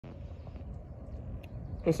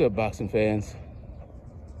What's up, boxing fans?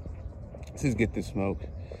 This is Get the Smoke.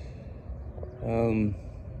 Doing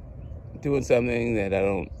something that I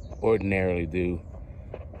don't ordinarily do.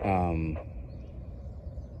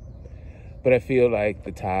 But I feel like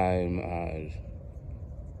the time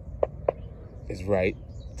is right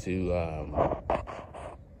to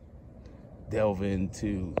delve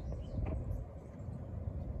into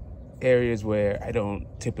areas where I don't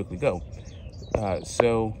typically go.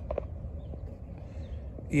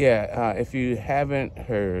 If you haven't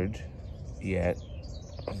heard yet,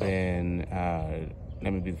 then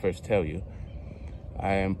let me be the first to tell you.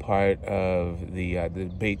 I am part of the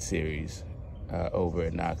debate series over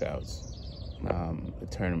at Knockouts, the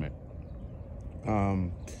tournament.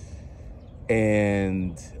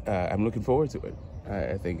 And I'm looking forward to it.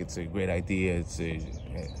 I think it's a great idea. I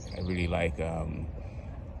really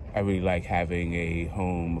like having a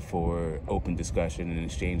home for open discussion and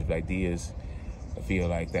exchange of ideas. I feel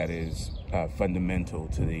like that is fundamental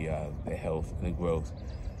to the health and the growth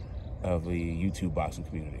of the YouTube boxing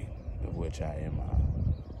community, of which I am a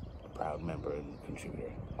proud member and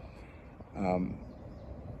contributor.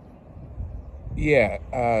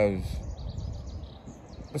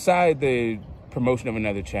 Beside the promotion of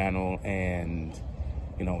another channel and,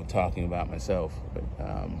 talking about myself,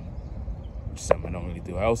 which is something I don't really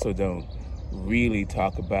do. I also don't really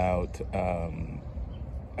talk about other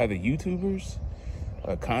YouTubers,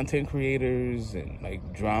 content creators, and like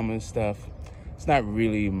drama stuff. It's not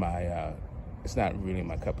really my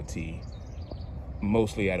cup of tea.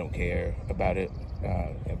 Mostly I don't care about it.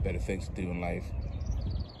 I have better things to do in life.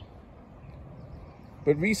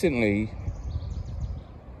 But recently,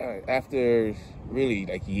 after really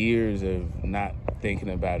like years of not thinking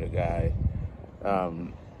about a guy,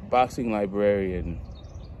 boxing librarian,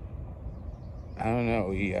 I don't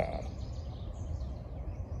know,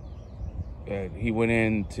 he went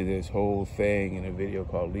into this whole thing in a video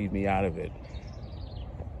called Leave Me Out of It,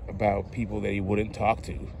 about people that he wouldn't talk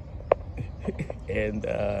to. And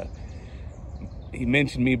he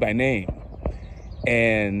mentioned me by name.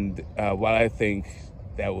 And while I think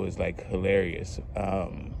that was like hilarious,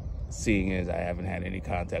 seeing as I haven't had any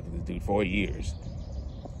contact with this dude for years,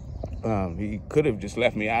 he could have just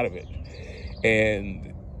left me out of it.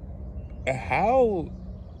 And how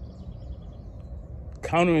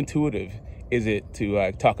counterintuitive is it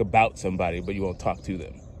to talk about somebody, but you won't talk to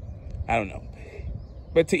them? I don't know.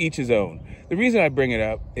 But to each his own. The reason I bring it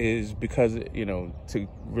up is because, to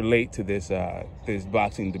relate to this this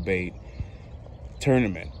boxing debate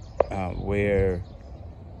tournament, where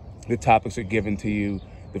the topics are given to you,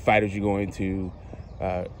 the fighters you're going to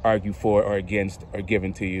argue for or against are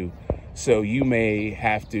given to you. So you may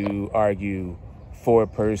have to argue for a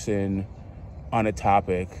person on a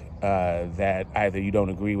topic that either you don't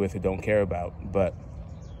agree with or don't care about, but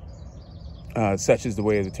such is the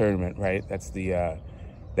way of the tournament, right? That's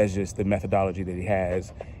just the methodology that he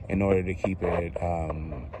has in order to keep it,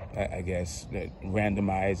 I guess,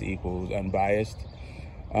 randomized equals unbiased,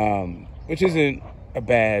 which isn't a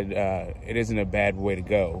bad. It isn't a bad way to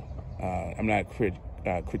go. I'm not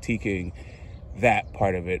critiquing that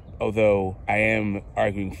part of it, although I am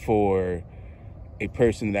arguing for a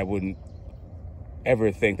person that I wouldn't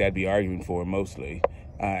ever think that I'd be arguing for. Mostly,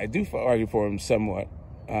 I do argue for him somewhat,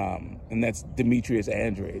 and that's Demetrius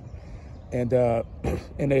Andrade. And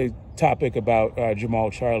in a topic about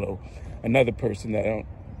Jamal Charlo, another person that I don't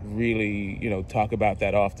really, talk about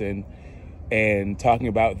that often, and talking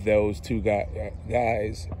about those two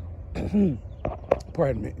guys,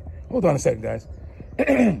 pardon me, hold on a second, guys,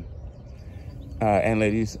 and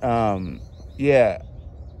ladies,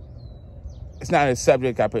 it's not a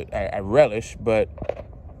subject I relish, but,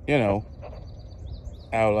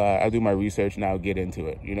 I'll do my research and I'll get into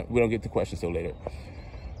it. We don't get to questions till later.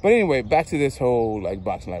 But anyway, back to this whole like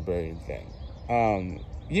boxing librarian thing.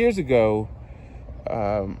 Years ago,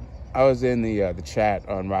 I was in the chat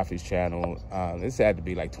on Rafi's channel. This had to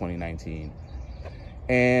be like 2019,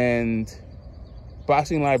 and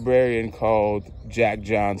boxing librarian called Jack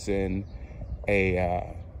Johnson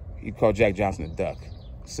a duck.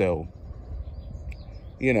 So,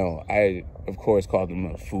 I of course called him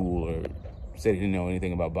a fool or said he didn't know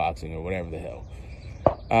anything about boxing or whatever the hell.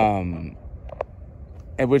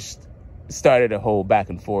 And which started a whole back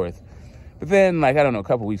and forth. But then, a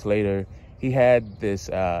couple weeks later, he had this,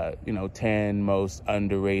 10 most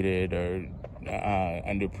underrated or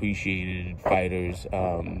underappreciated fighters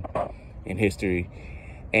in history.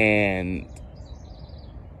 And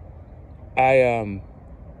I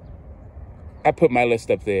put my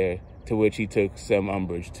list up there, to which he took some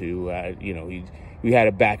umbrage to. We had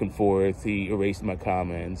a back and forth. He erased my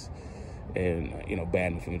comments. and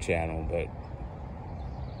banned me from the channel. But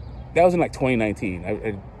that was in like 2019.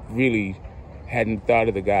 I really hadn't thought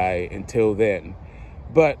of the guy until then.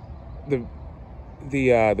 But the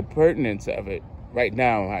pertinence of it right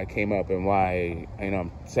now, how it came up and why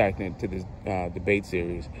I'm sacking into this debate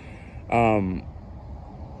series.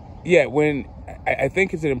 Yeah, when I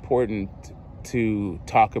think it's important to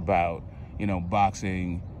talk about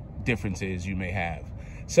boxing differences you may have.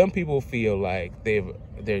 Some people feel like they're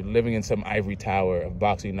living in some ivory tower of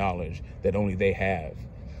boxing knowledge that only they have,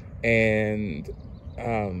 and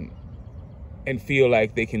feel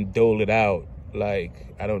like they can dole it out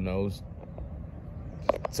like, I don't know,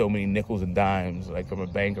 so many nickels and dimes, like from a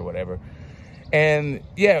bank or whatever. And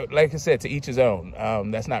yeah, like I said, to each his own.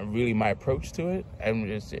 That's not really my approach to it. I'm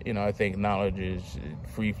just, I think knowledge is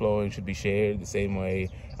free flowing, should be shared the same way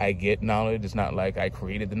I get knowledge. It's not like I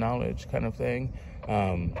created the knowledge kind of thing.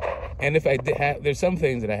 And if I did have, there's some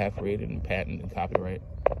things that I have created and patented and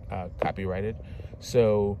copyrighted.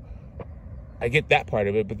 So I get that part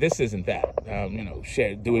of it, but this isn't that.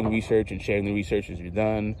 Doing research and sharing the research as you've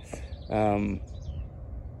done, from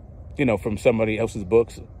somebody else's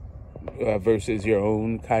books versus your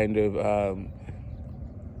own kind of,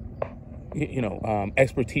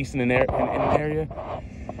 expertise in an area.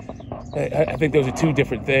 I think those are two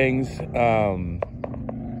different things.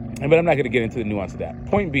 But I'm not going to get into the nuance of that.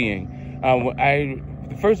 Point being,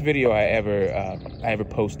 the first video I ever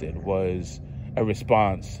posted was a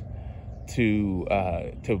response to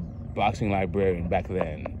Boxing Librarian back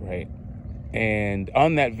then, right? And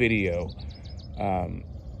on that video,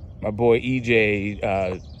 my boy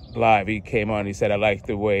EJ live, he came on. He said, "I like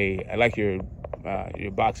your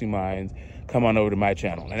boxing minds. Come on over to my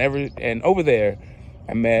channel." And over there,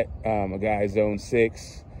 I met a guy, Zone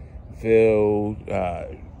 6, Phil.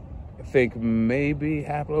 I think maybe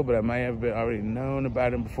Haplo, but I might have already known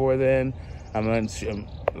about him before then. I'm a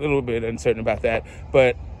little bit uncertain about that.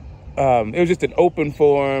 But it was just an open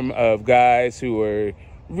forum of guys who were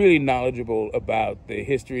really knowledgeable about the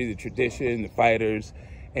history, the tradition, the fighters,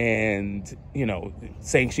 and,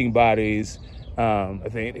 sanctioning bodies. I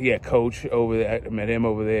think, Coach over there, I met him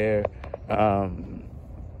over there.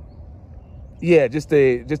 Just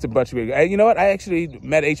a bunch of good guys. You know what? I actually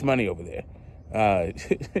met H Money over there.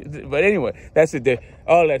 But anyway, that's water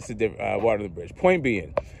under the bridge. Point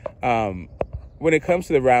being, when it comes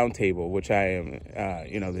to the round table, which I am,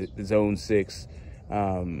 the Zone 6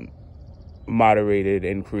 moderated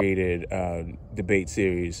and created debate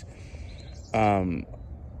series, I'm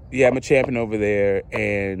a champion over there,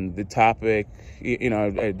 and the topic,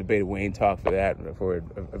 I debated Wayne Talk for that, for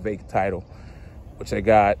a vacant title, which I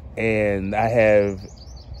got, and I have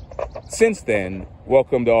since then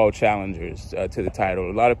welcomed all challengers to the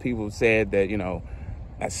title. A lot of people said that,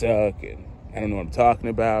 I suck and I don't know what I'm talking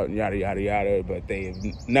about and yada, yada, yada, but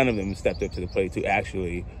none of them have stepped up to the plate to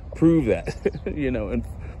actually prove that, and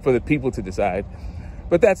for the people to decide.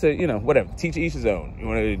 But that's whatever, teach each his own. You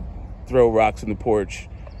want to throw rocks in the porch,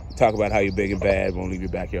 talk about how you're big and bad, won't leave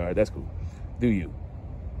your backyard, that's cool. Do you.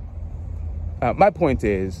 My point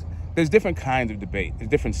is, there's different kinds of debate. There's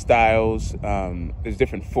different styles. There's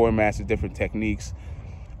different formats. There's different techniques.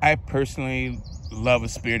 I personally love a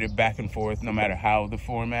spirited back and forth, no matter how the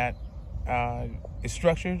format is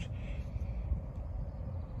structured.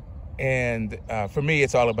 And for me,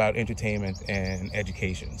 it's all about entertainment and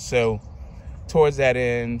education. So towards that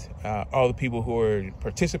end, all the people who are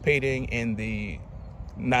participating in the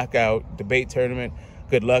Knockout debate tournament,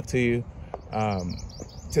 good luck to you.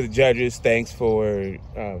 To the judges, thanks for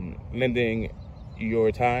lending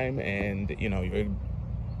your time and your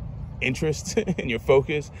interest and your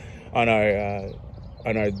focus on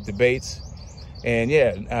our debates. And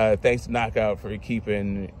thanks to Knockout for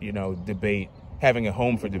keeping debate, having a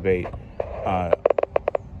home for debate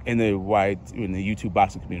in the YouTube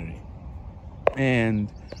boxing community. And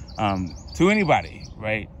to anybody,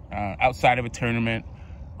 right, outside of a tournament,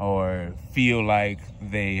 or feel like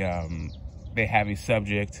they have a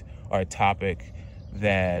subject or a topic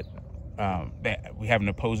that we have an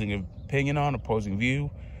opposing opinion on, opposing view,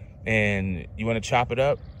 and you want to chop it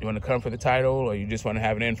up, you want to come for the title, or you just want to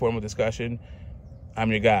have an informal discussion, I'm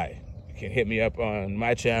your guy. You can hit me up on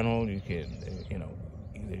my channel. You can,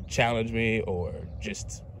 either challenge me or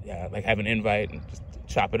just have an invite and just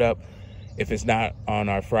chop it up. If it's not on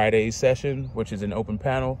our Friday session, which is an open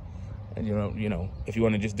panel, and if you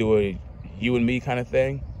want to just do a you and me kind of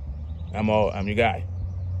thing, I'm your guy.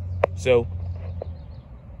 So,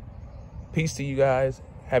 peace to you guys.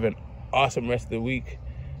 Have an awesome rest of the week.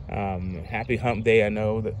 Happy hump day. I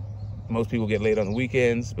know that most people get late on the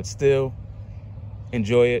weekends, but still,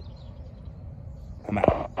 enjoy it. I'm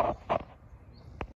out.